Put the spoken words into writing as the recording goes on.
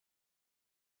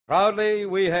Proudly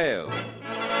we hail.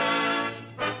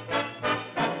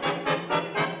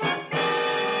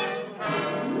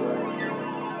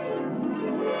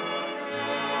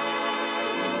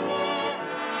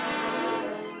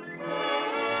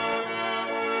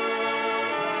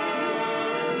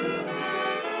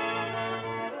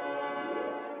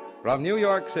 From New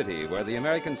York City, where the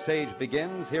American stage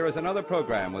begins, here is another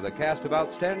program with a cast of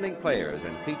outstanding players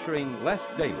and featuring Les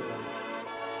Damon.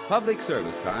 Public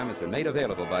service time has been made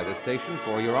available by this station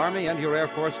for your Army and your Air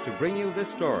Force to bring you this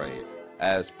story,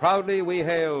 as proudly we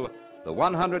hail the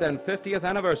 150th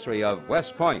anniversary of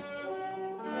West Point.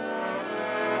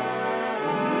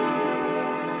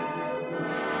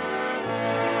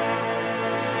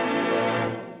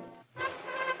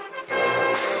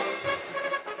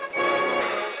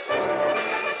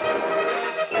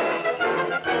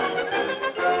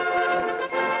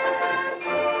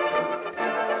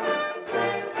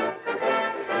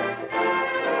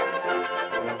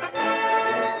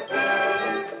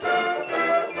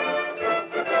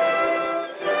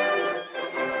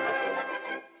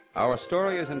 Our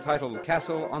story is entitled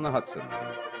Castle on the Hudson,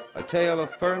 a tale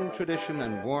of firm tradition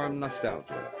and warm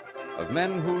nostalgia, of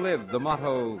men who lived the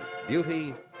motto,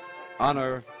 beauty,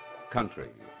 honor, country.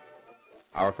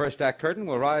 Our first act curtain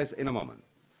will rise in a moment.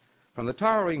 From the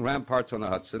towering ramparts on the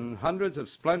Hudson, hundreds of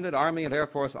splendid Army and Air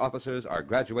Force officers are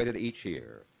graduated each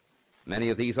year. Many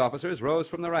of these officers rose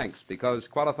from the ranks because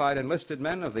qualified enlisted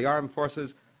men of the armed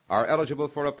forces are eligible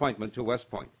for appointment to West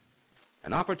Point.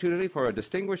 An opportunity for a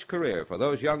distinguished career for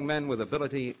those young men with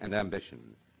ability and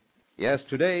ambition. Yes,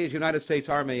 today's United States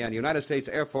Army and United States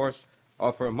Air Force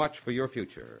offer much for your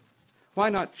future. Why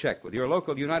not check with your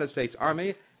local United States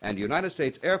Army and United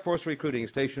States Air Force recruiting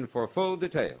station for full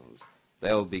details?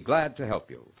 They'll be glad to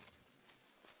help you.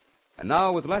 And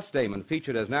now, with Les Damon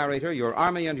featured as narrator, your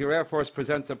Army and your Air Force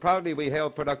present the Proudly We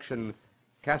Hail production,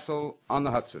 Castle on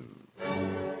the Hudson.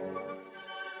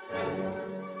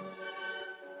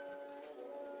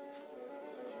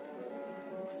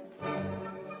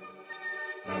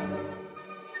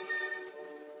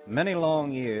 Many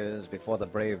long years before the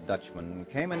brave Dutchman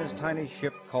came in his tiny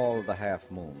ship called the Half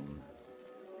Moon.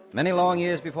 Many long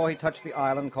years before he touched the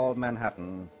island called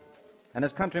Manhattan, and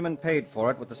his countrymen paid for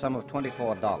it with the sum of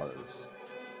 $24.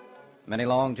 Many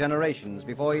long generations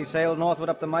before he sailed northward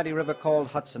up the mighty river called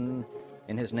Hudson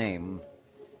in his name.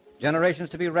 Generations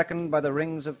to be reckoned by the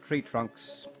rings of tree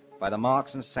trunks, by the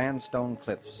marks and sandstone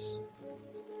cliffs.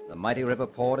 The mighty river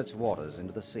poured its waters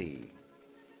into the sea.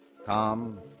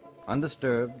 Calm,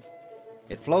 undisturbed,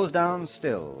 it flows down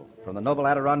still from the noble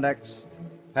Adirondacks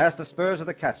past the spurs of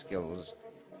the Catskills,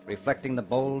 reflecting the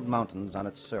bold mountains on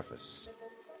its surface.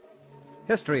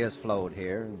 History has flowed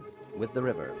here with the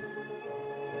river.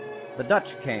 The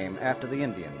Dutch came after the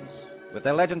Indians, with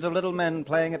their legends of little men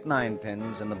playing at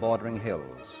ninepins in the bordering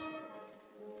hills.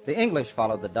 The English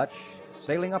followed the Dutch,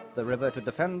 sailing up the river to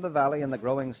defend the valley and the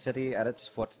growing city at its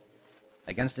foot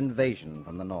against invasion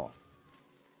from the north.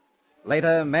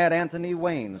 Later, Mad Anthony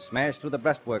Wayne smashed through the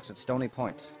breastworks at Stony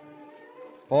Point.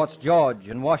 Forts George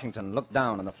and Washington looked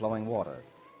down on the flowing water.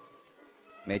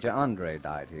 Major Andre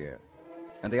died here,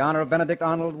 and the honor of Benedict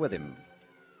Arnold with him.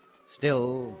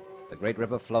 Still, the great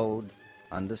river flowed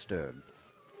undisturbed.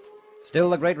 Still,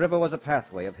 the great river was a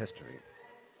pathway of history.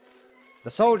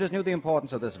 The soldiers knew the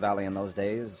importance of this valley in those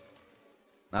days,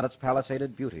 not its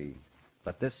palisaded beauty,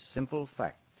 but this simple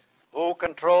fact. Who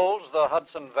controls the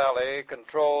Hudson Valley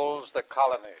controls the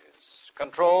colonies,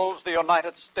 controls the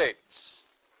United States.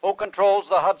 Who controls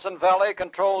the Hudson Valley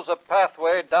controls a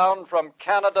pathway down from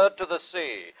Canada to the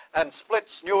sea and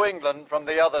splits New England from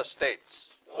the other states.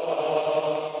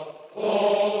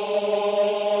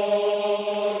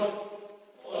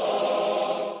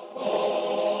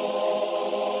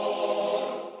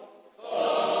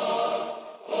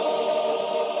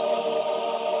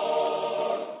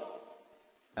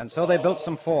 And so they built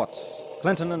some forts,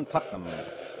 Clinton and Putnam,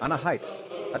 on a height,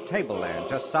 a tableland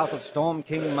just south of Storm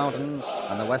King Mountain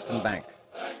on the western bank.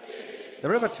 The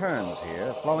river turns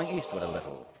here, flowing eastward a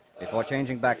little, before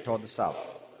changing back toward the south.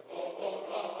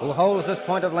 Who holds this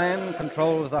point of land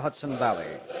controls the Hudson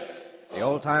Valley. The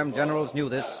old-time generals knew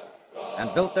this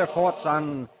and built their forts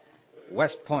on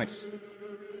West Point.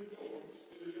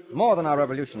 More than our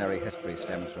revolutionary history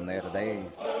stems from there today.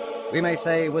 We may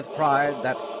say with pride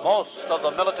that most of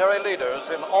the military leaders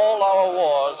in all our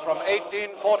wars from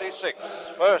 1846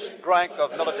 first drank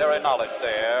of military knowledge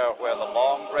there, where the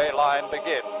long gray line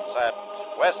begins at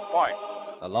West Point.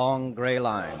 The long gray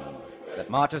line that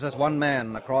marches as one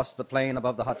man across the plain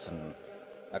above the Hudson,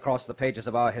 across the pages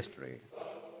of our history.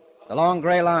 The long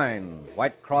gray line,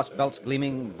 white cross belts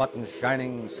gleaming, buttons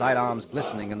shining, sidearms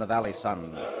glistening in the valley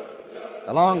sun.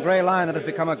 The long gray line that has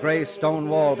become a gray stone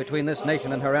wall between this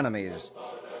nation and her enemies.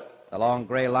 The long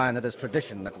gray line that is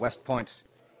tradition at West Point,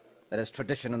 that is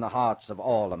tradition in the hearts of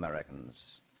all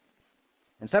Americans.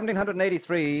 In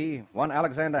 1783, one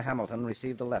Alexander Hamilton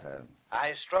received a letter.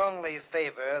 I strongly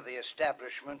favor the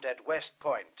establishment at West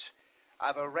Point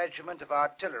of a regiment of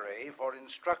artillery for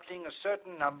instructing a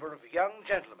certain number of young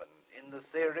gentlemen in the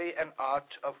theory and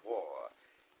art of war.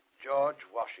 George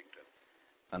Washington.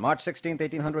 On March 16,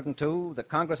 1802, the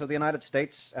Congress of the United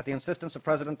States, at the insistence of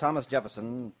President Thomas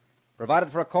Jefferson,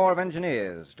 provided for a corps of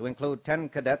engineers to include 10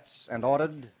 cadets and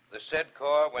ordered, "The said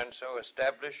corps, when so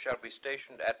established, shall be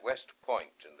stationed at West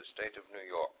Point in the state of New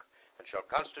York, and shall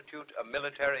constitute a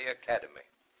military academy."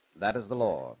 That is the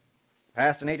law,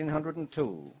 passed in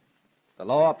 1802, the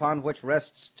law upon which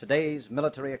rests today's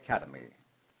military academy.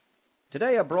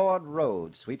 Today, a broad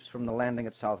road sweeps from the landing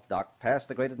at South Dock past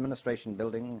the great administration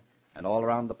building and all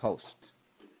around the post.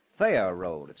 Thayer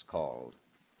Road, it's called,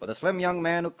 for the slim young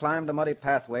man who climbed a muddy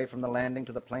pathway from the landing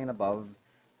to the plain above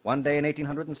one day in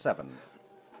 1807.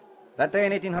 That day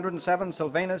in 1807,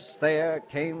 Sylvanus Thayer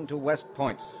came to West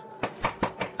Point.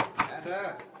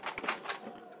 Enter.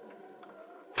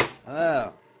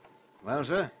 Well,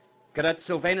 sir? Cadet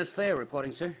Sylvanus Thayer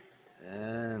reporting, sir.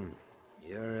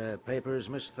 Your papers,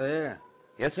 Miss Thayer?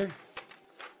 Yes, sir.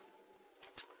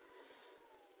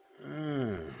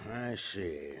 I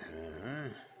see.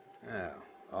 Yeah,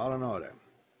 all in order.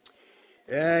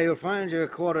 You'll find your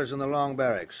quarters in the long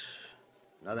barracks.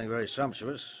 Nothing very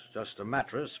sumptuous, just a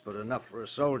mattress, but enough for a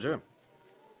soldier.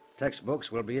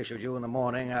 Textbooks will be issued you in the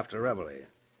morning after reveille.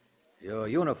 Your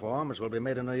uniforms will be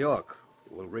made in New York.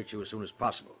 Will reach you as soon as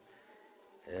possible.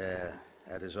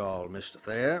 That is all, Mr.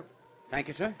 Thayer. Thank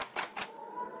you, sir.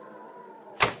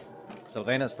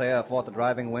 Sylvanus Thayer fought the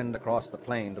driving wind across the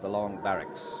plain to the long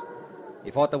barracks.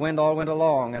 He fought the wind all winter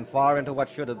long and far into what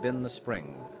should have been the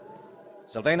spring.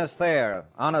 Sylvanus Thayer,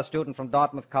 honor student from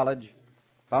Dartmouth College,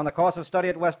 found the course of study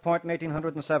at West Point in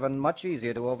 1807 much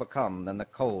easier to overcome than the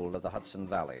cold of the Hudson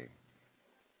Valley.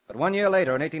 But 1 year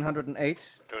later, in 1808...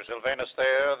 To Sylvanus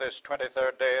Thayer, this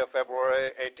 23rd day of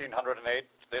February, 1808,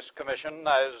 this commission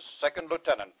as second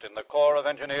lieutenant in the Corps of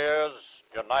Engineers,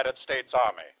 United States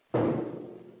Army.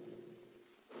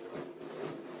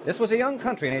 This was a young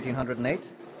country in 1808.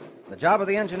 The job of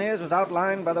the engineers was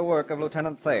outlined by the work of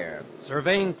Lieutenant Thayer.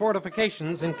 Surveying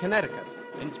fortifications in Connecticut.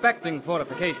 Inspecting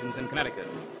fortifications in Connecticut.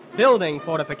 Building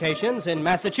fortifications in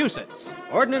Massachusetts.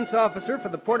 Ordnance officer for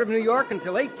the Port of New York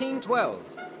until 1812.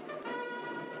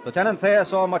 Lieutenant Thayer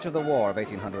saw much of the War of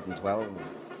 1812.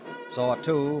 Saw,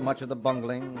 too, much of the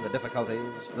bungling, the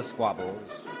difficulties, the squabbles.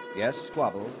 Yes,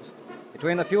 squabbles.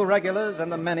 Between the few regulars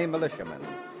and the many militiamen.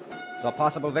 Saw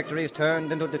possible victories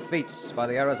turned into defeats by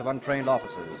the errors of untrained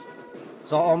officers.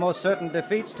 Saw almost certain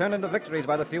defeats turned into victories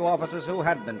by the few officers who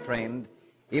had been trained,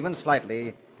 even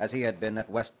slightly, as he had been at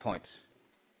West Point.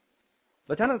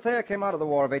 Lieutenant Thayer came out of the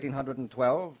War of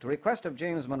 1812 to request of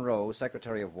James Monroe,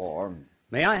 Secretary of War.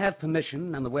 May I have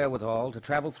permission and the wherewithal to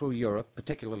travel through Europe,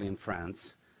 particularly in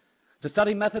France, to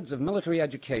study methods of military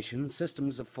education,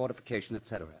 systems of fortification,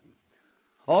 etc.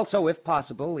 Also, if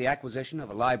possible, the acquisition of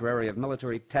a library of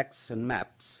military texts and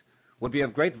maps would be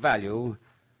of great value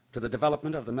to the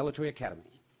development of the military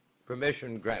academy.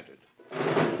 Permission granted.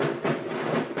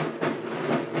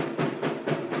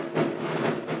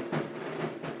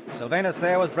 Sylvanus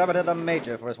Thayer was breveted a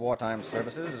major for his wartime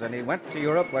services, and he went to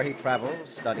Europe where he traveled,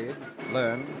 studied,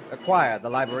 learned, acquired the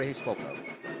library he spoke of.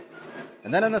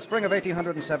 And then in the spring of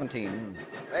 1817...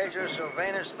 Major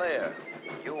Sylvanus Thayer,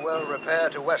 you will repair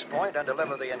to West Point and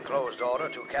deliver the enclosed order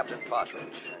to Captain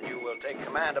Partridge. And you will take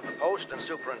command of the post and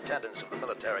superintendence of the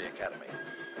military academy.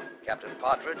 Captain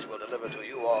Partridge will deliver to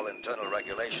you all internal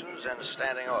regulations and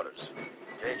standing orders.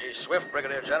 J.G. Swift,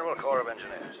 Brigadier General, Corps of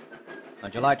Engineers. On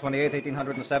July 28,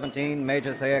 1817,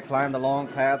 Major Thayer climbed the long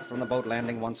path from the boat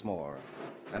landing once more,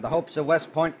 and the hopes of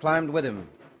West Point climbed with him.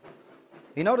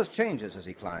 He noticed changes as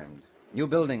he climbed. New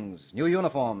buildings, new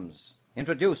uniforms,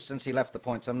 introduced since he left the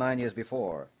point some 9 years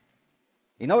before.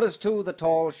 He noticed, too, the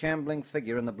tall, shambling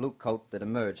figure in the blue coat that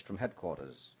emerged from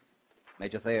headquarters.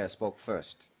 Major Thayer spoke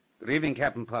first. Good evening,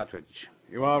 Captain Partridge.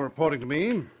 You are reporting to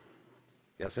me?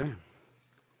 Yes, sir.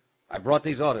 I brought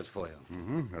these orders for you.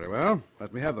 Very well.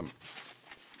 Let me have them.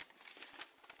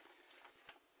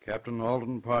 Captain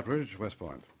Alden Partridge, West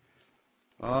Point.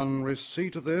 On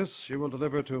receipt of this, you will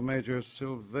deliver to Major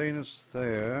Sylvanus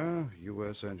Thayer,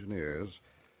 U.S. Engineers,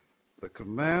 the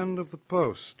command of the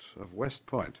post of West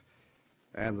Point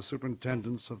and the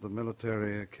superintendence of the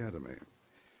military academy.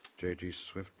 J.G.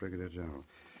 Swift, Brigadier General.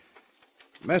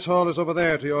 Mess hall is over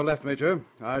there to your left, Major.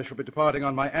 I shall be departing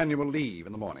on my annual leave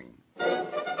in the morning.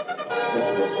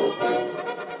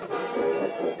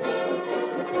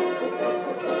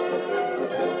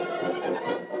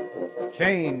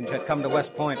 Change had come to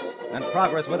West Point, and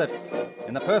progress with it,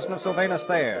 in the person of Sylvanus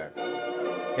Thayer.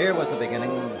 Here was the beginning,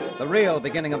 the real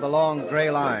beginning of the long gray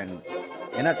line.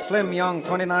 In that slim, young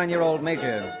 29-year-old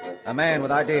major, a man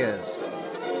with ideas.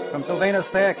 From Sylvanus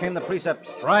Thayer came the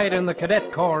precepts. Pride in the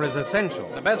cadet corps is essential.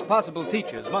 The best possible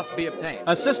teachers must be obtained.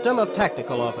 A system of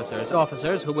tactical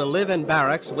officers who will live in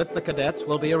barracks with the cadets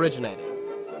will be originated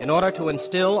in order to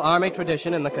instill Army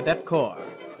tradition in the cadet corps.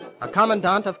 A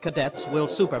commandant of cadets will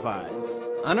supervise.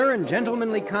 Honor and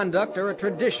gentlemanly conduct are a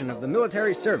tradition of the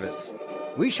military service.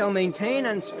 We shall maintain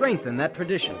and strengthen that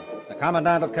tradition. The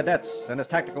commandant of cadets and his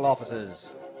tactical officers.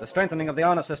 The strengthening of the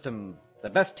honor system. The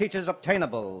best teachers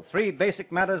obtainable. 3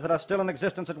 basic matters that are still in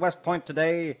existence at West Point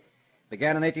today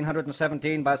began in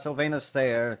 1817 by Sylvanus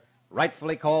Thayer,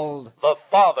 rightfully called the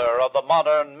father of the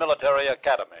modern military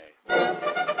academy.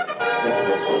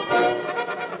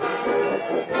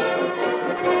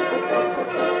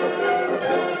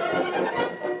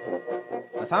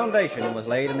 The foundation was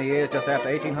laid in the years just after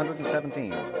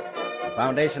 1817. A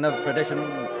foundation of tradition,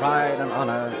 pride, and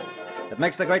honor that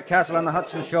makes the great castle on the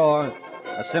Hudson shore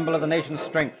a symbol of the nation's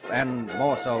strength and,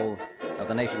 more so, of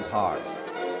the nation's heart.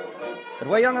 But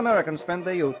where young Americans spend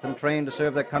their youth and train to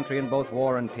serve their country in both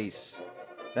war and peace,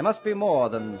 there must be more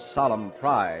than solemn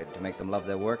pride to make them love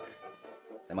their work.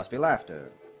 There must be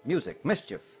laughter, music,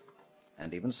 mischief,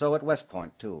 and even so at West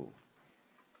Point, too.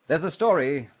 There's the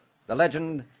story, the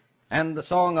legend, and the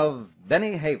song of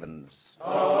Benny Havens.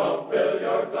 Now fill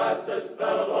your glasses,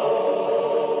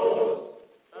 fellows,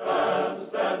 and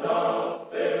stand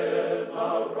up in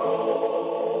a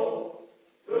row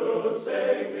to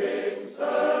singing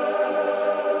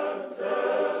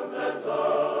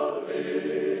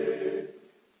sentimentally.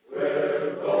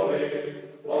 We're going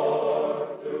for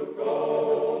to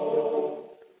go.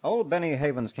 Old Benny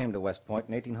Havens came to West Point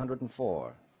in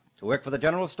 1804 to work for the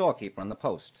general storekeeper on the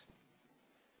post.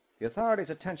 The authorities'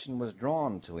 attention was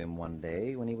drawn to him one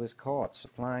day when he was caught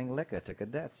supplying liquor to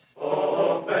cadets.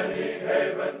 Oh, Benny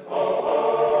Havens,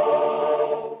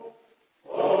 ho!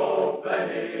 Oh,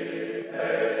 Benny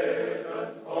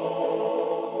Havens,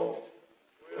 ho!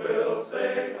 We'll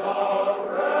sing our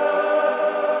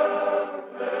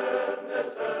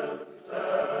reminiscences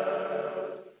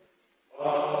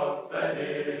of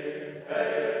Benny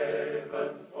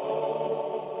Havens,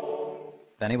 ho!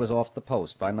 Benny was off the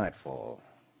post by nightfall,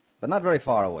 but not very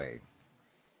far away.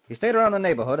 He stayed around the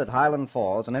neighborhood at Highland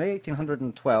Falls, and in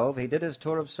 1812 he did his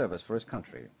tour of service for his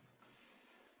country.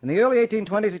 In the early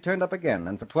 1820s he turned up again,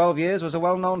 and for 12 years was a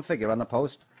well-known figure on the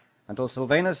post until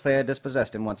Sylvanus Thayer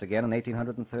dispossessed him once again in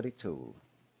 1832.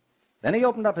 Then he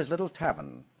opened up his little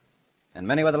tavern, and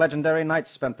many were the legendary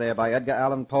nights spent there by Edgar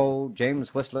Allan Poe,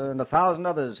 James Whistler, and 1,000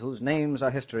 others whose names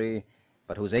are history,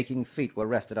 but whose aching feet were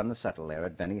rested on the settle there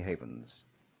at Benny Havens.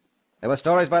 There were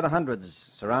stories by the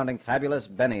hundreds surrounding Fabulous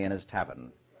Benny and his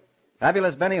tavern.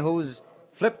 Fabulous Benny, whose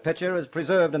flip pitcher is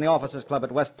preserved in the officers' club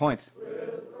at West Point,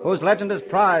 whose legend is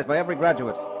prized by every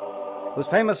graduate, whose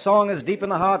famous song is deep in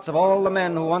the hearts of all the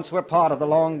men who once were part of the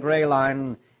long gray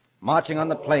line marching on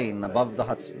the plain above the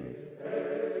Hudson.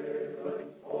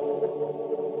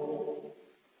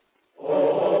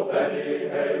 Oh, Benny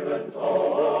Havens,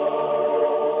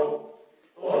 oh!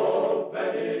 Oh,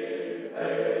 Benny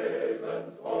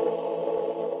Havens,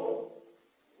 oh!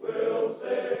 We'll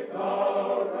sing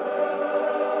our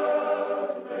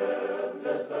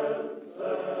reminiscences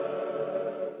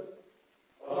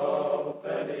of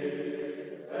Benny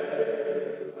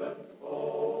Havens,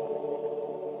 oh!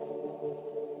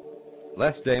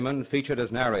 Les Damon, featured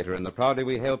as narrator in the proudly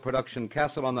we hail production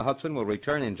Castle on the Hudson, will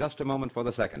return in just a moment for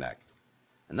the second act.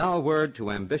 And now a word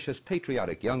to ambitious,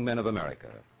 patriotic young men of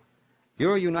America.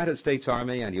 Your United States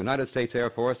Army and United States Air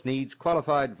Force needs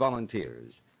qualified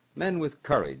volunteers, men with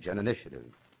courage and initiative,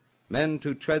 men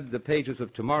to tread the pages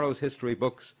of tomorrow's history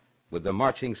books with the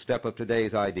marching step of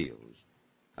today's ideals.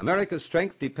 America's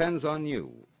strength depends on you.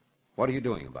 What are you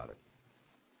doing about it?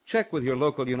 Check with your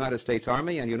local United States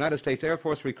Army and United States Air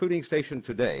Force recruiting station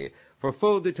today for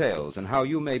full details on how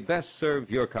you may best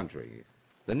serve your country.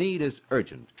 The need is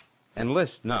urgent.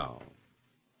 Enlist now.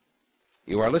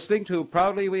 You are listening to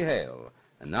Proudly We Hail,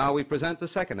 and now we present the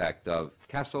second act of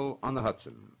Castle on the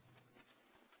Hudson.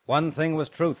 One thing was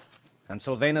truth, and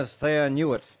Sylvanus Thayer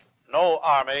knew it. No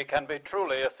army can be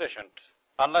truly efficient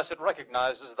unless it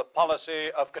recognizes the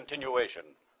policy of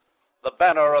continuation. The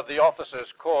banner of the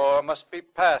officers' corps must be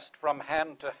passed from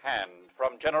hand to hand,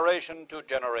 from generation to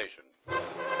generation.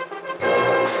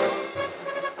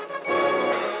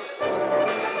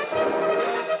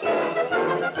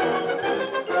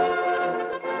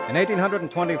 In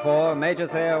 1824, Major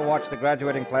Thayer watched the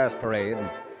graduating class parade,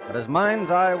 but his mind's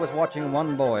eye was watching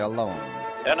one boy alone.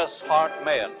 Dennis Hart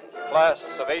Mahan,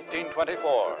 class of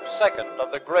 1824, second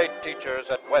of the great teachers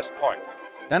at West Point.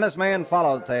 Dennis Mahan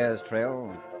followed Thayer's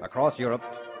trail across Europe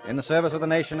in the service of the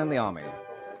nation and the army.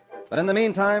 But in the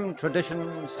meantime,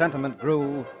 tradition, sentiment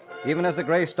grew, even as the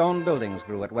gray stone buildings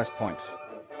grew at West Point,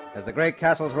 as the great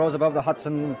castles rose above the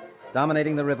Hudson,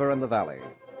 dominating the river and the valley.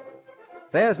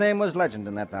 Thayer's name was legend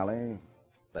in that valley,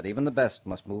 but even the best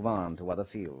must move on to other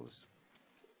fields.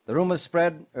 The rumors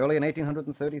spread early in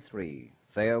 1833.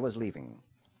 Thayer was leaving.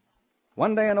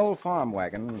 One day, an old farm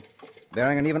wagon,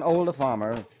 bearing an even older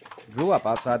farmer, drew up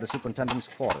outside the superintendent's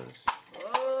quarters.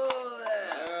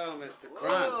 Well, Mr.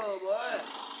 Crump. Whoa, boy.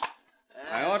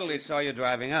 I orderly saw you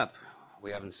driving up.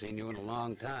 We haven't seen you in a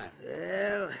long time.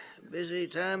 Well, busy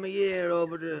time of year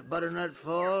over to Butternut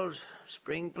Falls.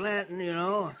 Spring planting, you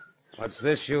know. What's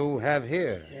this you have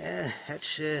here? Yeah,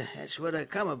 that's what I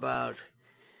come about.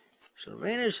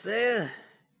 Sylvanus Thayer,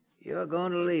 you're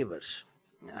going to leave us.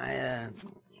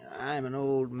 I'm an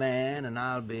old man, and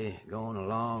I'll be going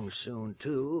along soon,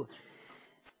 too.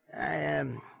 I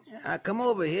come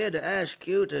over here to ask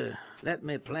you to let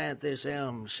me plant this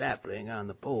elm sapling on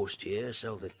the post here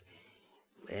so that,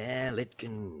 well, it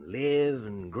can live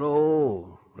and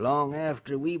grow long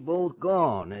after we both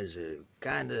gone as a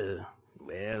kind of,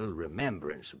 well,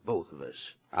 remembrance of both of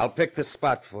us. I'll pick the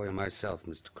spot for you myself,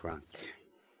 Mr. Kronk.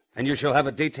 And you shall have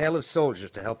a detail of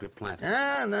soldiers to help you plant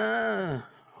it. No.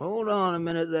 Hold on a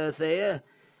minute there, Thayer.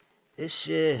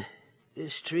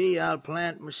 This tree I'll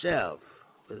plant myself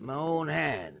with my own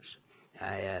hands.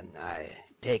 I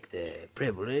take the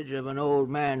privilege of an old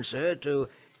man, sir, to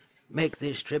make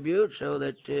this tribute so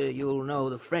that you'll know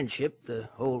the friendship the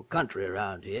whole country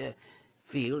around here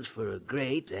feels for a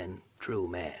great and true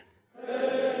man.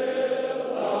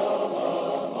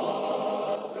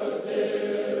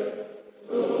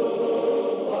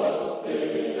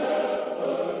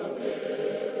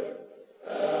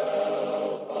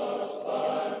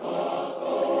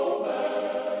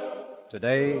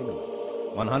 Today,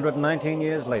 119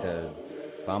 years later,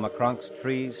 Farmer Cronk's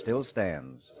tree still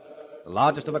stands, the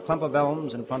largest of a clump of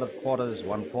elms in front of quarters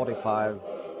 145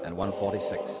 and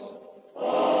 146.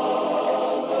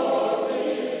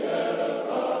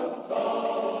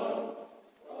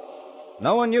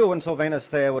 No one knew when Sylvanus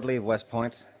Thayer would leave West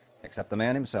Point, except the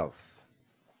man himself.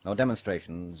 No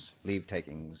demonstrations,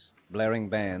 leave-takings, blaring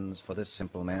bands for this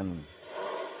simple man.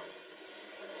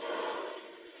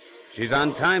 She's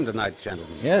on time tonight,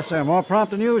 gentlemen. Yes, sir. More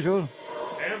prompt than usual.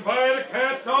 Stand by the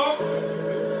cast off.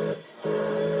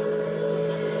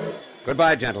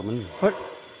 Goodbye, gentlemen. But,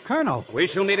 Colonel... We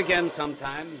shall meet again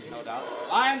sometime, no doubt.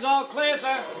 Lines all clear,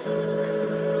 sir.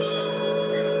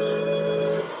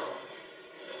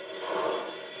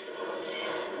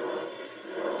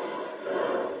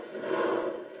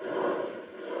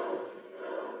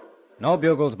 No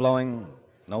bugles blowing,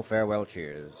 no farewell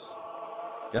cheers.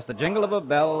 Just the jingle of a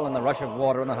bell and the rush of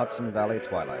water in the Hudson Valley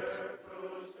twilight.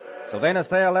 Sylvanus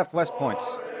Thayer left West Point,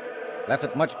 left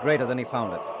it much greater than he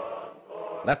found it,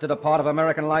 left it a part of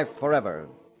American life forever.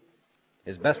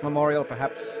 His best memorial,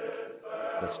 perhaps,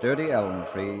 the sturdy elm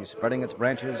tree spreading its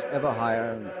branches ever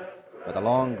higher where the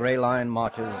long gray line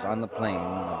marches on the plain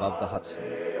above the Hudson.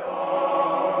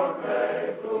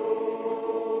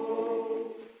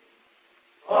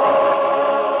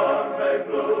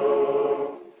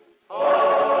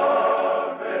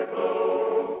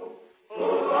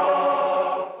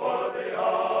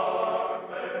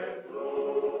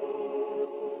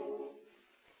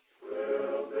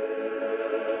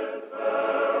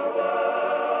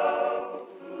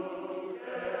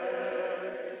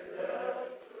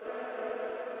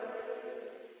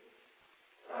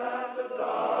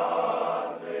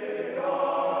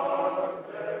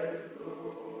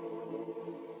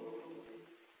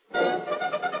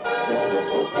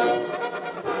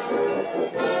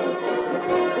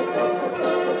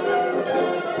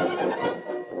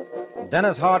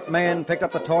 Dennis Hart Mahan picked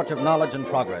up the torch of knowledge and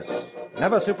progress.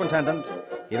 Never superintendent,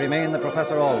 he remained the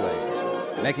professor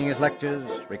always, making his lectures,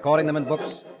 recording them in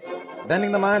books,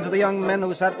 bending the minds of the young men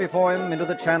who sat before him into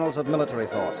the channels of military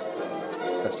thought.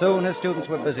 But soon his students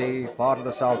were busy, far to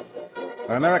the south,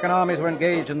 where American armies were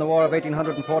engaged in the War of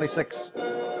 1846.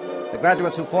 The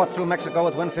graduates who fought through Mexico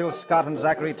with Winfield Scott and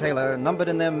Zachary Taylor numbered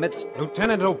in their midst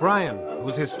Lieutenant O'Brien,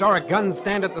 whose historic guns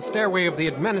stand at the stairway of the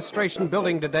administration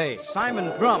building today.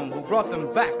 Simon Drum, who brought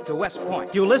them back to West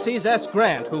Point. Ulysses S.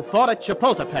 Grant, who fought at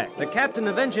Chapultepec. The captain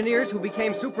of engineers who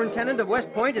became superintendent of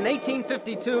West Point in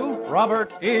 1852.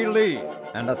 Robert E. Lee.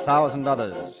 and 1,000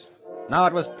 others. Now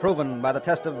it was proven by the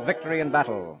test of victory in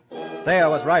battle. Thayer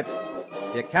was right.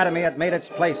 The Academy had made its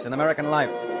place in American life.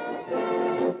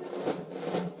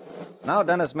 Now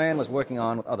Dennis Mahan was working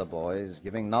on with other boys,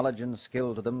 giving knowledge and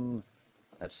skill to them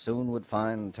that soon would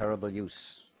find terrible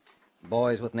use.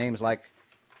 Boys with names like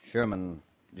Sherman,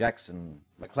 Jackson,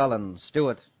 McClellan,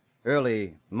 Stewart,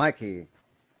 Early, Mikey.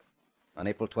 On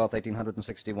April 12,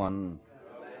 1861...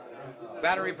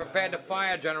 Battery prepared to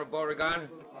fire, General Beauregard.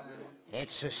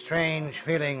 It's a strange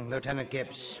feeling, Lieutenant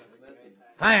Gibbs.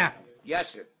 Fire!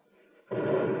 Yes, sir.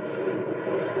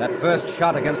 That first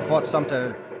shot against Fort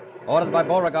Sumter, ordered by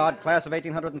Beauregard, class of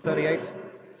 1838,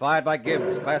 fired by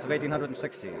Gibbs, class of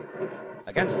 1860.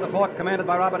 Against the fort commanded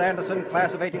by Robert Anderson,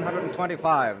 class of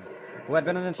 1825, who had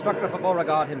been an instructor for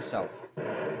Beauregard himself.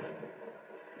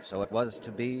 So it was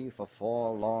to be for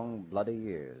 4 long, bloody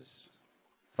years.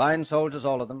 Fine soldiers,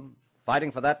 all of them,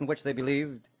 fighting for that in which they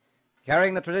believed,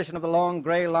 carrying the tradition of the long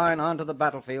gray line onto the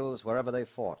battlefields wherever they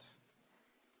fought.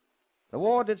 The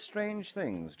war did strange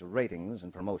things to ratings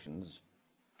and promotions.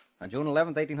 On June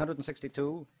 11,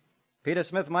 1862, Peter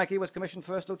Smith Mikey was commissioned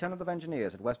First Lieutenant of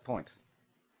Engineers at West Point.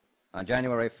 On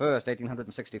January 1st,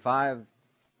 1865,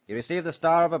 he received the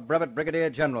star of a brevet brigadier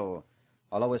general,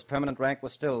 although his permanent rank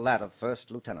was still that of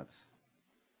First Lieutenant.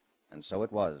 And so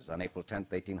it was on April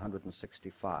 10th,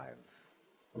 1865.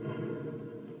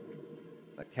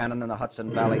 The cannon in the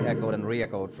Hudson Valley echoed and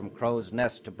re-echoed from Crow's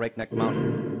Nest to Breakneck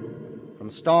Mountain, from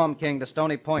Storm King to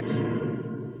Stony Point.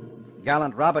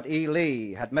 Gallant Robert E.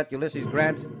 Lee had met Ulysses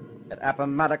Grant at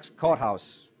Appomattox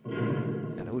Courthouse.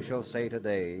 And who shall say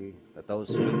today that those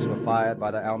salutes were fired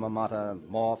by the alma mater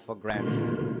more for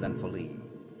Grant than for Lee?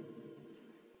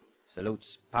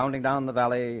 Salutes pounding down the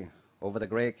valley over the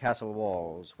gray castle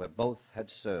walls where both had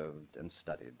served and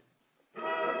studied.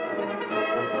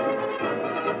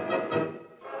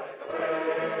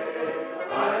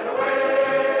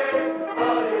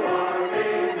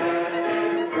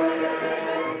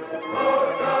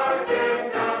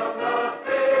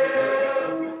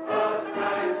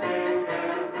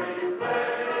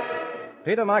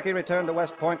 Peter Mikey returned to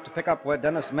West Point to pick up where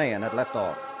Dennis Mahan had left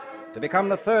off, to become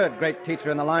the third great teacher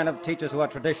in the line of teachers who are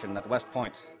tradition at West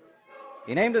Point.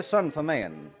 He named his son for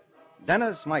Mahan,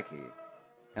 Dennis Mikey,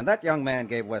 and that young man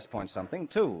gave West Point something,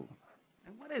 too.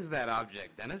 And what is that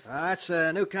object, Dennis? That's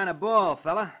a new kind of ball,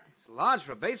 fella. It's large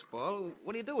for baseball.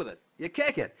 What do you do with it? You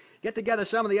kick it. Get together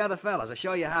some of the other fellas. I'll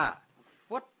show you how.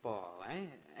 Football, eh?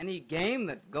 Any game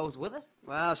that goes with it?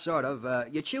 Well, sort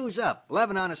of. You choose up,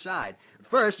 11 on a side.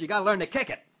 First, you gotta learn to kick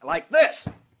it, like this.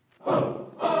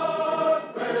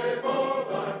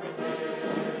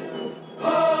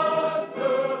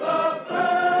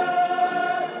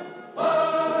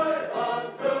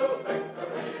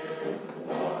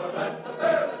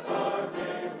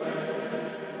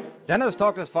 Dennis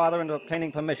talked his father into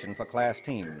obtaining permission for class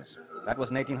teams. That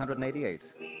was in 1888.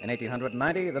 In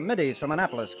 1890, the middies from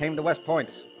Annapolis came to West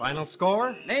Point. Final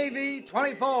score? Navy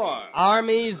 24.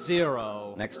 Army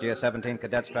 0. Next year, 17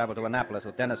 cadets traveled to Annapolis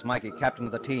with Dennis Mikey, captain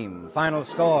of the team. Final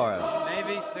score.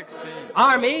 Navy 16.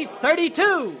 Army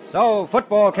 32. So,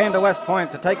 football came to West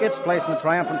Point to take its place in the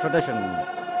triumphant tradition.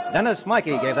 Dennis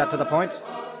Mikey gave that to the Point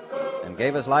and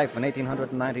gave his life in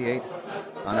 1898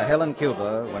 on a hill in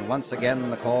Cuba when once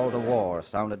again the call to war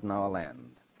sounded in our land.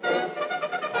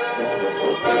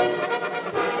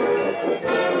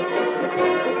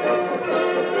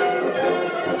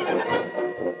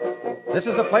 This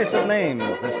is a place of names,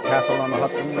 this castle on the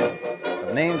Hudson,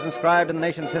 of names inscribed in the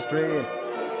nation's history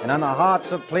and on the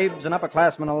hearts of plebes and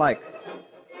upperclassmen alike.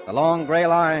 The long gray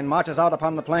line marches out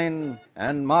upon the plain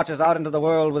and marches out into the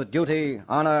world with duty,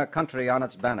 honor, country on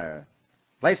its banner.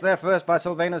 Placed there first by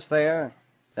Sylvanus Thayer,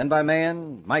 then by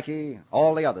Mahan, Mikey,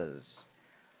 all the others.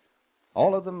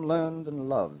 All of them learned and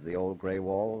loved the old gray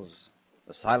walls,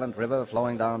 the silent river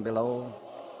flowing down below,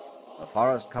 the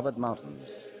forest-covered mountains.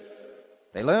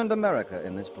 They learned America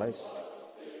in this place,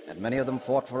 and many of them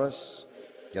fought for us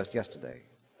just yesterday.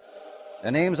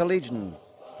 Their names are legion,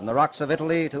 from the rocks of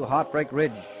Italy to Heartbreak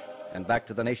Ridge and back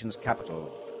to the nation's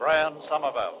capital. Brian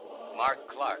Somerville, Mark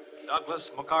Clark,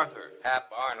 Douglas MacArthur, Hap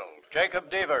Arnold, Jacob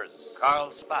Devers, Carl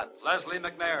Spatz, Leslie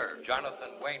McNair,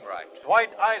 Jonathan Wainwright,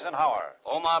 Dwight Eisenhower,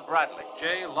 Omar Bradley,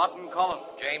 J. Lawton Cullen,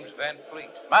 James Van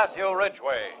Fleet, Matthew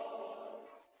Ridgway.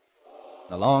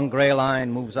 The long gray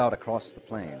line moves out across the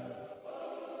plain.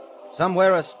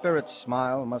 Somewhere a spirit's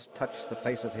smile must touch the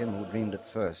face of him who dreamed it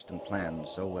first and planned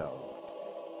so well.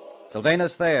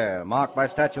 Sylvanus Thayer, marked by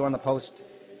statue on the post,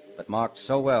 but marked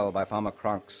so well by Farmer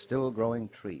Cronk's still-growing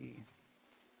tree.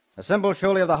 A symbol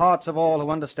surely of the hearts of all who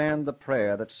understand the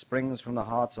prayer that springs from the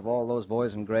hearts of all those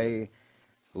boys in gray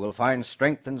who will find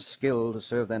strength and skill to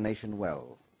serve their nation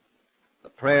well. The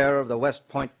prayer of the West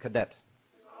Point cadet.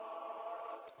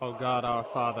 O God, our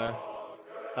Father,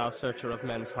 thou searcher of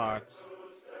men's hearts,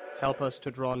 help us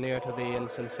to draw near to thee in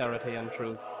sincerity and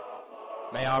truth.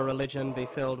 May our religion be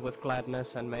filled with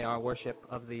gladness, and may our worship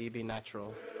of thee be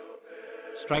natural.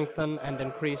 Strengthen and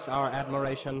increase our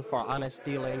admiration for honest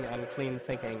dealing and clean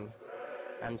thinking,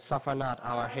 and suffer not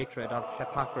our hatred of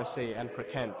hypocrisy and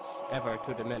pretense ever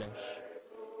to diminish.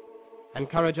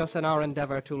 Encourage us in our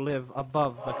endeavor to live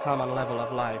above the common level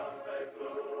of life.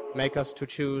 Make us to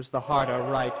choose the harder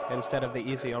right instead of the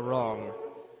easier wrong,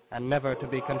 and never to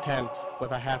be content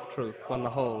with a half-truth when the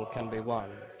whole can be won.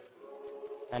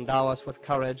 Endow us with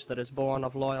courage that is born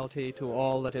of loyalty to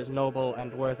all that is noble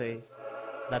and worthy,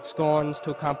 that scorns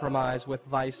to compromise with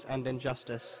vice and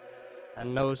injustice,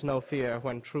 and knows no fear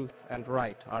when truth and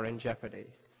right are in jeopardy.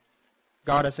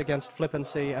 Guard us against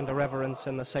flippancy and irreverence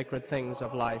in the sacred things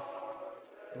of life.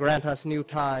 Grant us new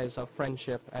ties of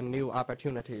friendship and new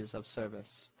opportunities of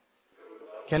service.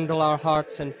 Kindle our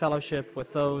hearts in fellowship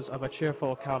with those of a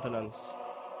cheerful countenance,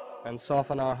 and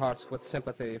soften our hearts with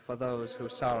sympathy for those who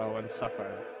sorrow and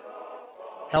suffer.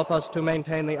 Help us to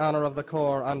maintain the honor of the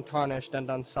Corps untarnished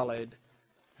and unsullied,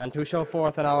 and to show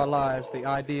forth in our lives the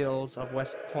ideals of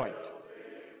West Point,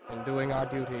 in doing our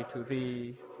duty to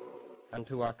thee and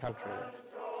to our country.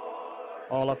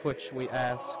 All of which we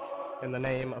ask in the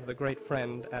name of the great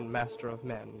friend and master of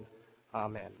men.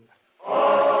 Amen.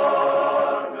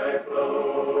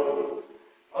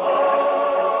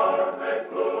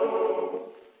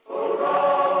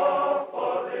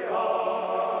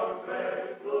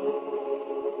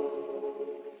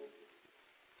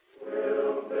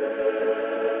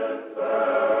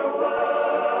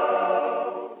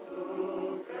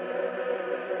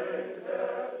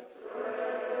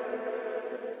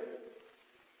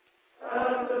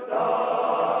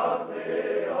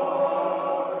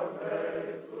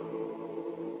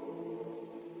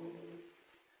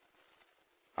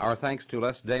 Our thanks to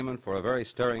Les Damon for a very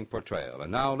stirring portrayal.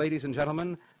 And now, ladies and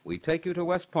gentlemen, we take you to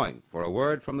West Point for a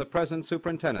word from the present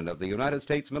superintendent of the United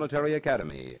States Military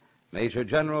Academy, Major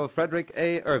General Frederick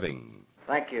A. Irving.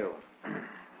 Thank you.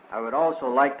 I would also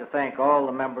like to thank all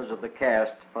the members of the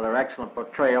cast for their excellent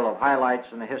portrayal of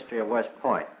highlights in the history of West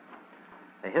Point.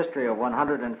 The history of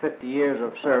 150 years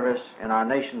of service in our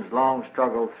nation's long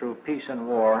struggle through peace and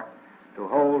war to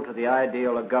hold to the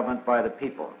ideal of government by the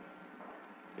people.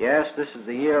 Yes, this is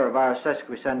the year of our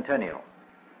sesquicentennial,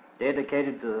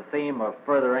 dedicated to the theme of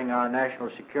furthering our national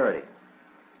security.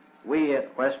 We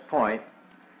at West Point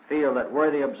feel that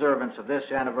worthy observance of this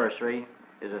anniversary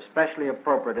is especially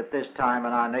appropriate at this time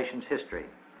in our nation's history,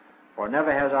 for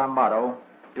never has our motto,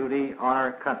 duty,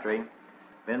 honor, country,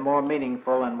 been more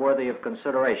meaningful and worthy of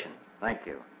consideration. Thank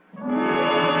you.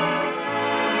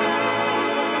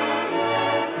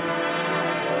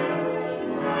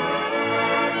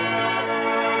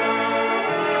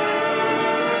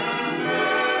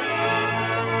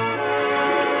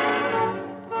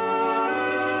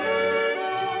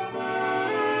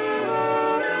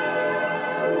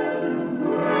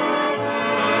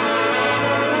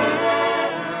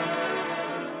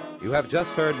 You have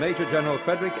just heard Major General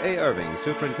Frederick A. Irving,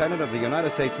 Superintendent of the United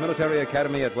States Military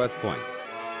Academy at West Point.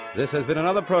 This has been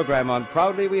another program on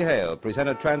Proudly We Hail,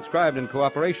 presented transcribed in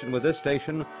cooperation with this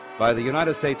station by the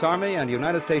United States Army and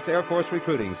United States Air Force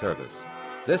Recruiting Service.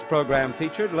 This program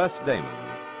featured Les Damon.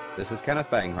 This is Kenneth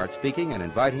Banghart speaking and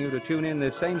inviting you to tune in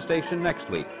this same station next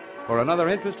week for another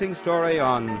interesting story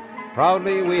on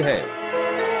Proudly We Hail.